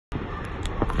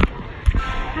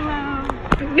Hello.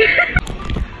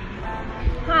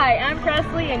 Hi, I'm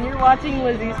Presley and you're watching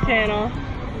Lizzie's channel.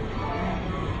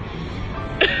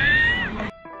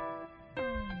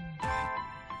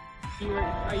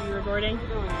 Are you recording?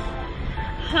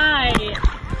 Hi,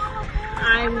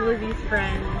 I'm Lizzie's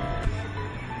friend.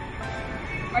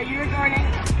 Are you recording?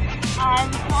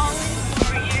 I'm calling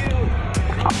for you.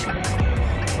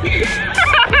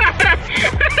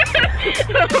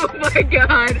 Oh my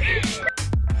god.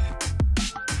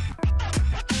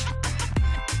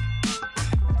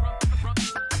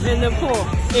 In the pool.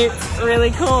 It's really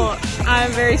cool.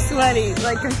 I'm very sweaty,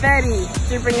 like confetti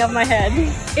dripping off my head.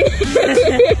 I'm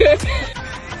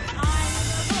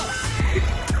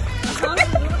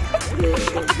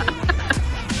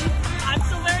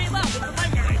still very low. There's a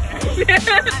mic right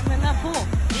there. I'm in the pool.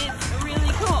 It's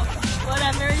really cool, but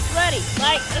I'm very sweaty,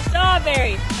 like a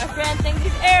strawberry. My friend thinks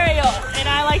he's Ariel, and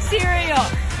I like cereal.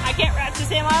 I can't rap to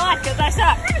save my life because I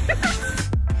suck.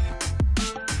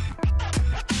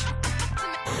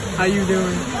 How you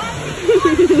doing?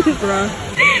 Bruh.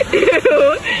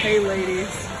 Ew. Hey ladies.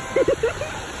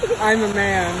 I'm a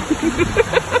man.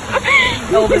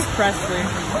 Elvis Presley.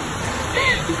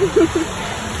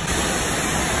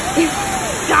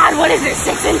 God, what is it,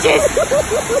 6 inches?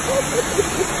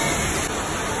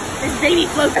 This baby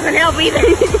float doesn't help either.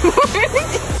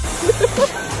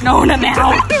 No, not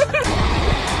now.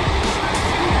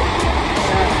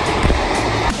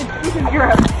 This is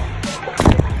Europe.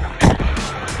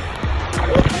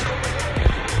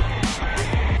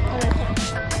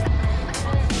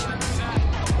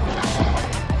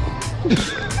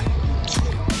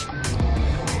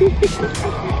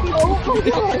 Oh my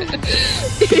god!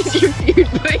 It's your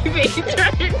cute baby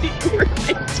trying to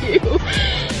ride you.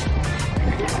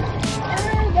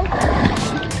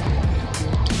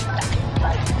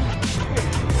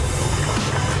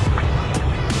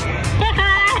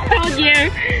 Hold you.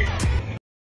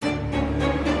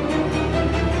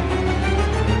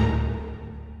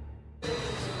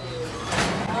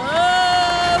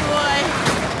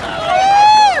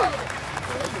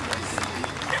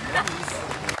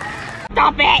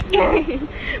 Stop it!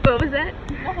 What was that?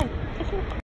 Nothing.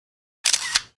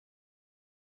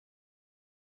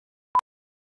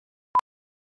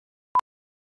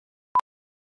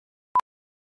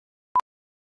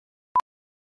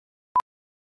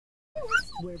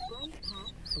 We're both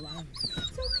half blind.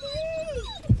 It's okay.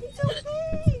 It's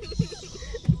okay.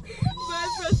 Bye,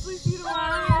 Presley. See you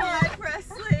tomorrow. Bye,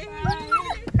 Presley.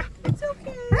 It's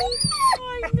okay. I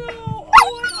know.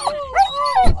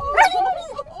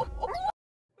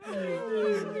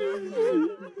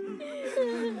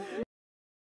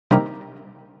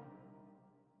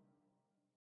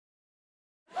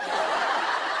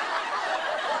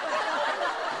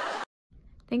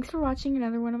 Thanks for watching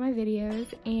another one of my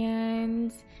videos,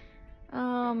 and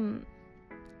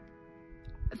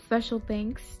special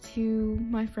thanks to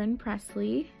my friend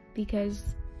Presley,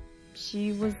 because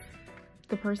she was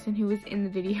the person who was in the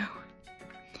video.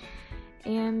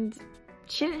 And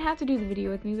she didn't have to do the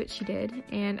video with me, but she did,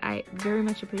 and I very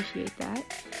much appreciate that.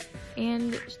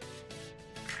 And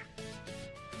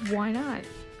why not?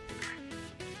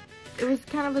 It was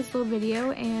kind of a slow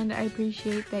video, and I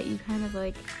appreciate that you kind of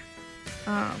like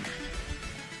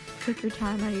took your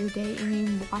time out of your day and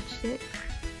you watched it.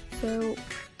 So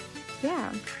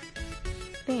yeah,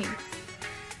 thanks.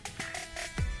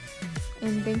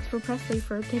 And thanks for Presley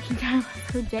for taking time out of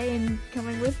her day and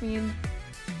coming with me and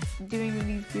doing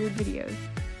these weird videos.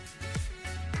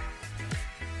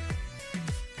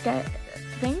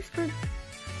 Thanks for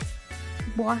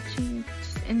watching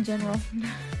just in general.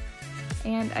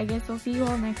 And I guess I'll see you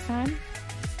all next time.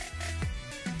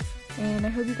 And I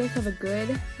hope you guys have a good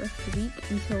rest of the week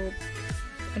until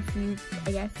I see you,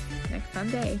 I guess, next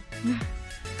Sunday.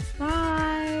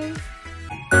 Bye!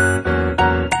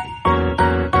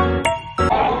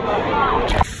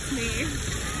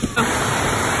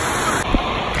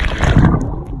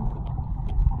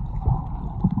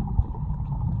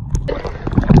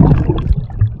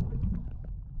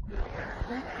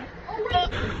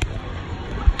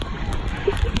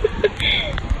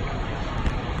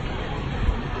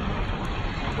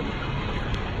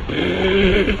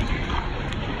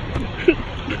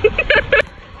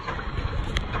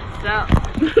 Stop.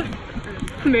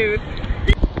 Smooth.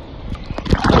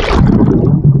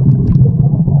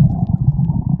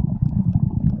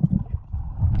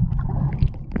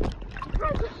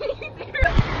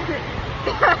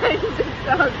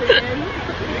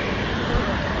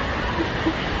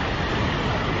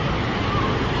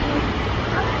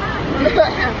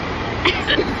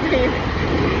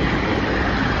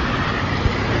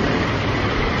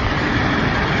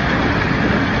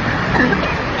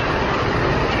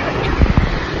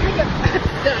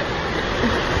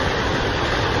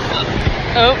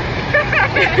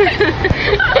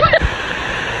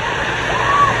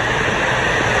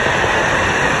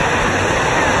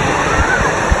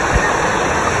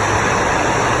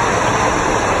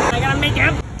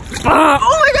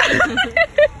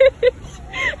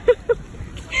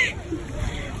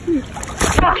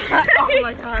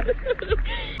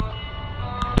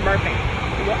 barfing.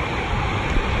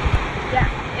 Yeah,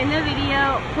 in the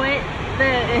video, put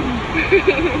the...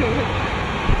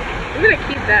 I'm gonna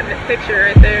keep that picture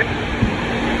right there.